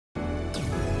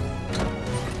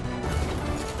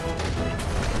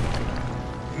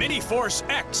Miniforce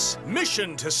X,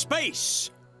 mission to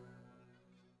space!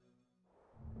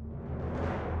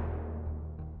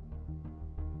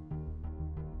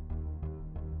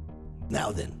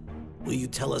 Now then, will you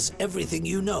tell us everything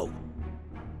you know?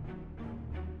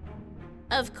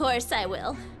 Of course I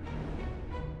will.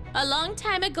 A long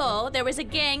time ago, there was a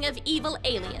gang of evil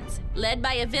aliens, led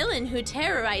by a villain who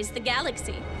terrorized the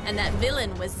galaxy, and that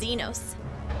villain was Xenos.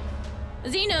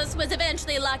 Xenos was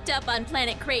eventually locked up on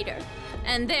planet Crater,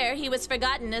 and there he was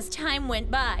forgotten as time went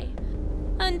by.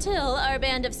 Until our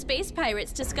band of space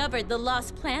pirates discovered the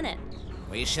lost planet.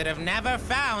 We should have never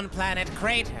found planet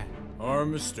Crater. Our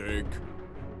mistake.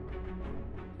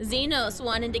 Xenos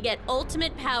wanted to get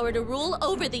ultimate power to rule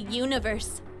over the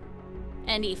universe.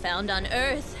 And he found on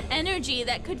Earth energy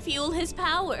that could fuel his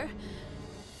power.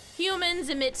 Humans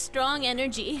emit strong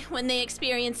energy when they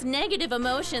experience negative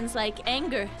emotions like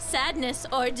anger, sadness,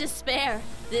 or despair.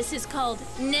 This is called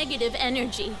negative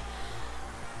energy.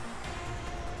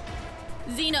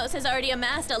 Xenos has already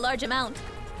amassed a large amount.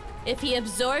 If he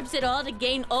absorbs it all to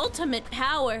gain ultimate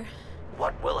power...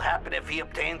 What will happen if he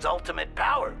obtains ultimate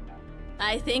power?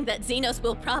 I think that Xenos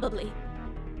will probably...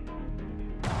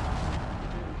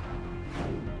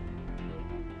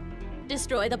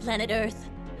 destroy the planet Earth.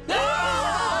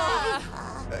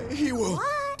 He will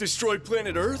destroy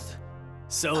planet Earth?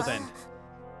 So then,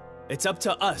 it's up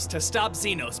to us to stop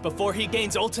Xenos before he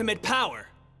gains ultimate power.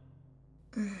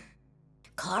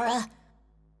 Kara,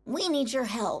 we need your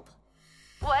help.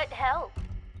 What help?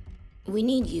 We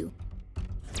need you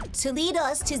to lead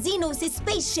us to Xenos'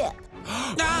 spaceship.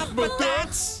 But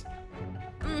that's...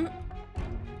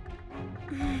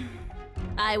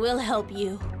 I will help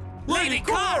you. Lady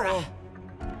Kara!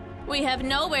 We have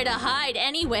nowhere to hide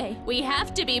anyway. We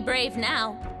have to be brave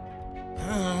now.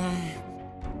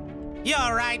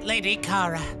 You're right, Lady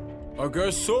Kara. I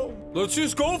guess so. Let's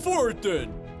just go for it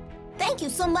then. Thank you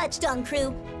so much, Dung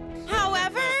Crew.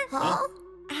 However, Huh?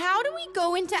 how do we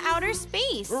go into outer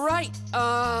space? Right,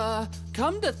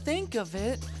 come to think of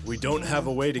it... We don't have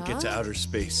a way to get to outer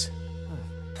space.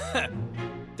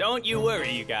 Don't you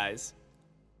worry, you guys.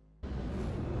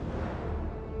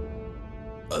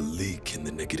 A leak in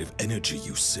the negative energy,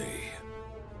 you say?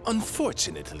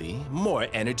 Unfortunately, more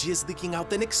energy is leaking out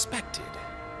than expected.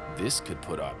 This could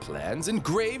put our plans in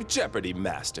grave jeopardy,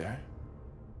 Master.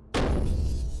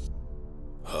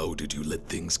 How did you let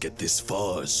things get this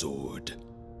far, Zord?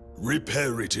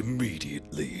 Repair it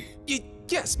immediately.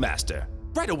 Yes, Master.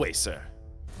 Right away, sir.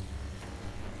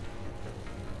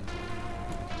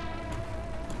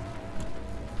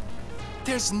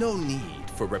 There's no need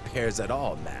for repairs at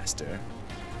all, Master.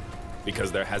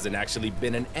 Because there hasn't actually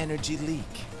been an energy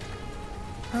leak.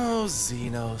 Oh,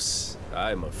 Xenos,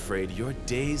 I'm afraid your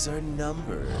days are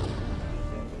numbered.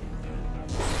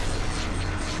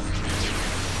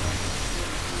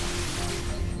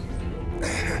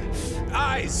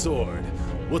 I, Zord,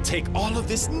 will take all of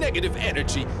this negative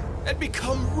energy and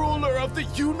become ruler of the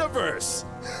universe.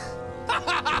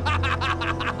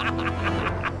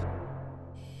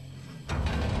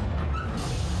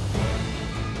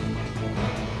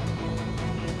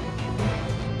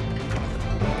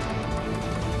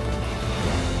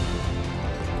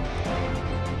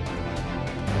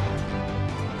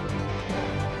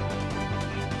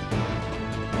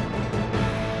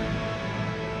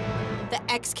 The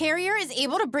X-Carrier is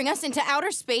able to bring us into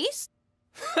outer space?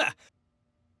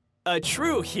 A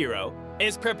true hero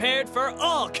is prepared for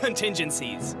all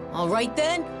contingencies. All right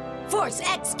then, Force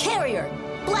X Carrier,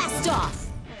 blast off!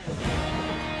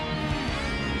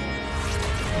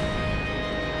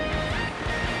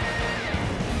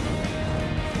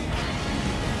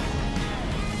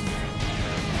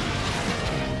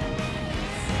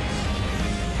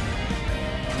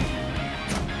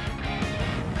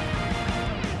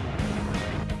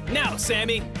 Now,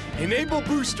 Sammy. Enable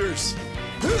boosters.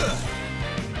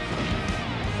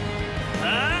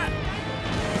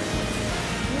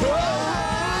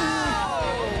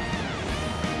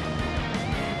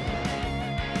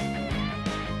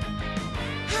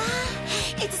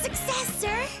 It's a success,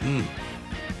 sir!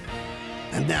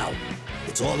 And now,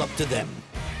 it's all up to them.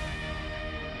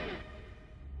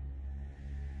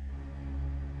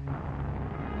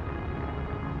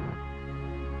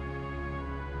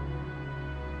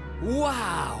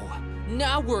 Wow!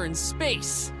 Now we're in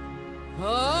space!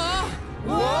 Whoa!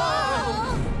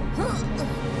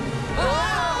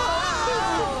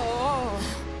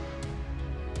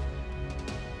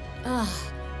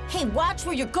 Hey, watch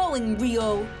where you're going,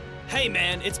 Rio. Hey,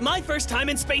 man, it's my first time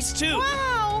in space, too.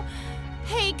 Wow!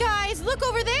 Hey, guys, look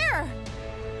over there!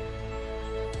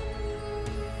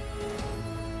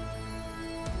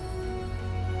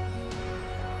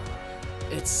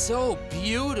 It's so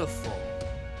beautiful.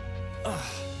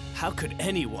 How could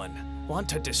anyone want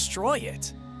to destroy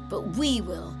it? But we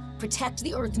will protect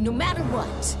the Earth no matter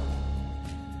what.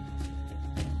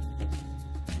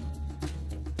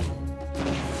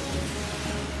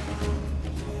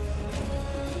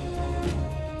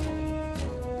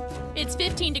 It's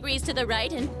 15 degrees to the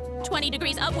right and 20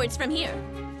 degrees upwards from here.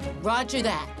 Roger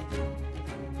that.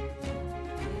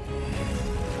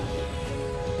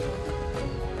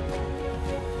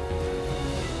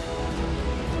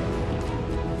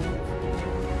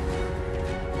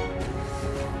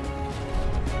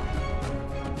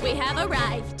 We have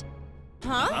arrived.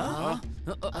 Huh?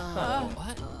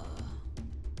 What?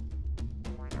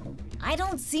 I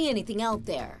don't see anything out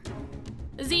there.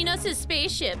 Xenos'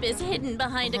 spaceship is hidden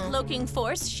behind a cloaking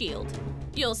force shield.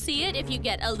 You'll see it if you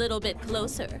get a little bit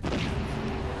closer.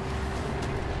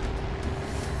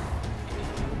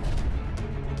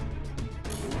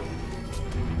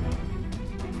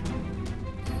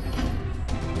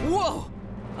 Whoa!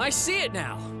 I see it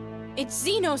now. It's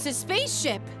Xenos'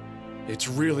 spaceship. It's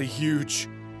really huge.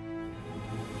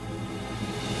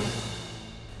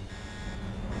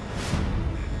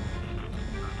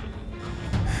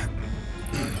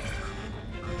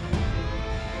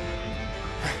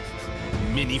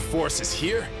 Miniforce is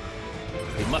here?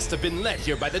 They must have been led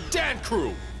here by the Dan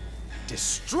crew.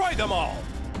 Destroy them all!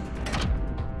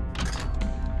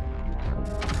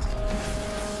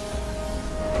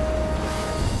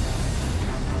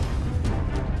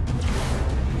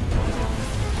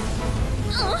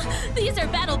 These are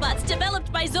BattleBots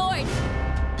developed by Zord.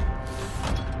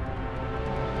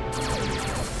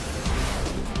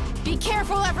 Be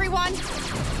careful, everyone.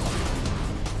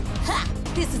 Ha!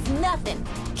 This is nothing.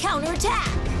 Counterattack!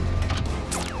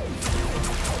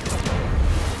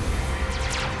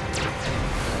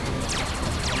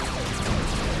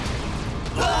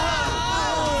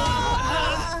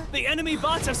 The enemy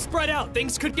bots have spread out.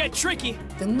 Things could get tricky.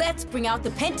 Then let's bring out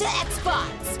the Penta-X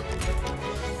bots.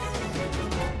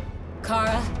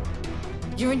 Kara,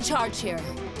 you're in charge here.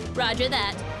 Roger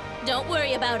that. Don't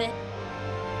worry about it.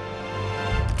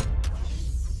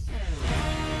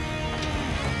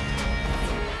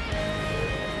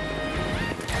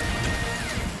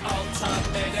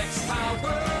 Ultimate X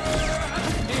power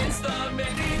is the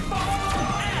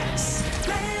Miniforce X.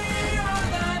 They are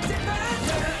the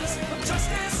defenders of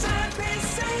justice and peace,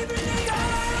 saving the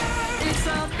earth. It's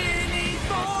the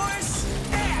Miniforce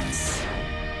X.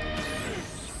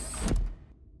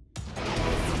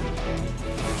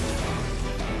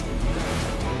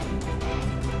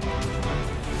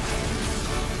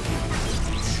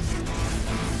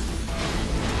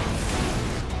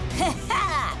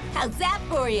 How's that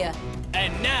for you?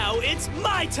 And now it's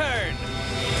my turn!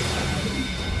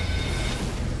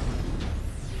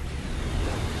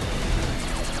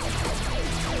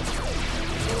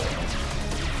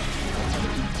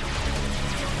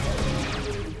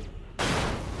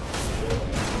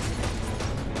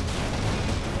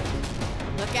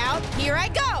 Look out, here I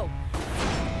go.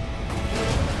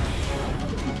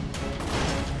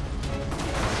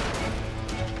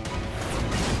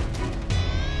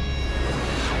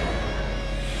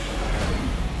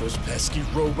 Those pesky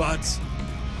robots.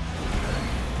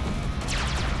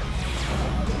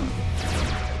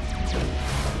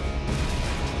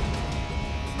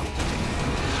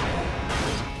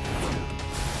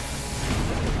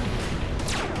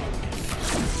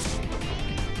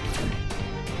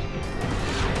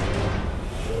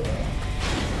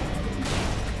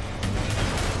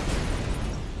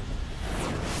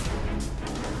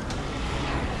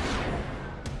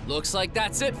 Looks like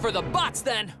that's it for the bots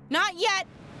then. Not yet.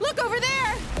 Look over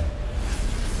there.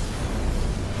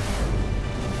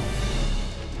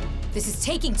 This is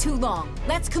taking too long.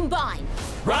 Let's combine.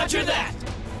 Roger that!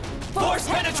 Force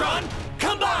Pentatron,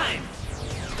 combine!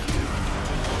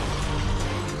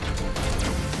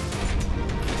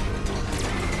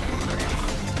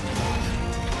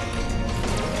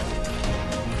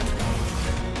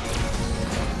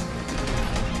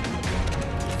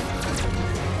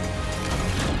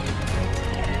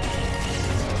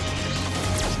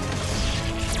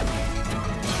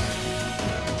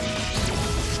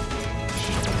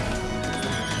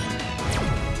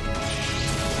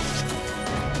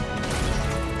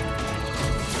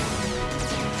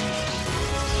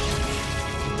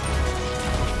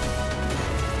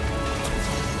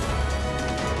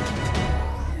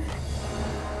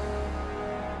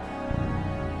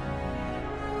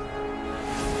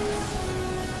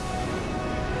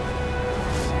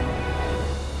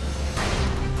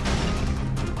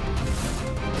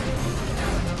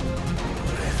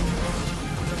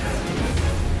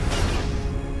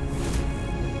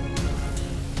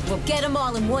 get them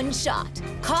all in one shot.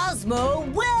 Cosmo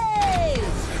Wave!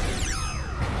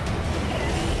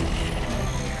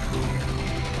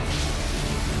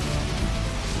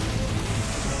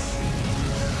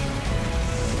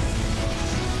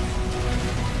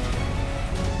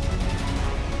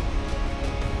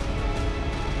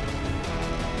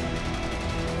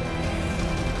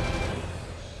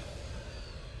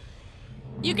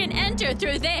 You can enter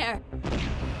through there.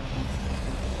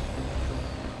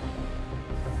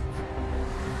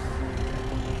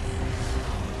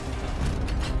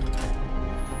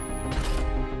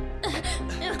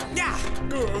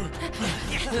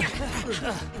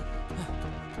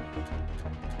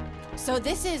 So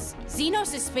this is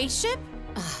Xenos' spaceship?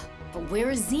 But where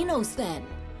is Xenos then?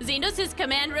 Xenos'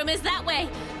 command room is that way.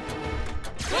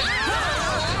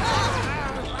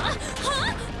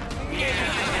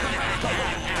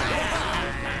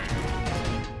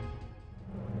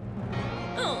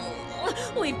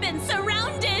 Oh, we've been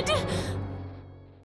surrounded!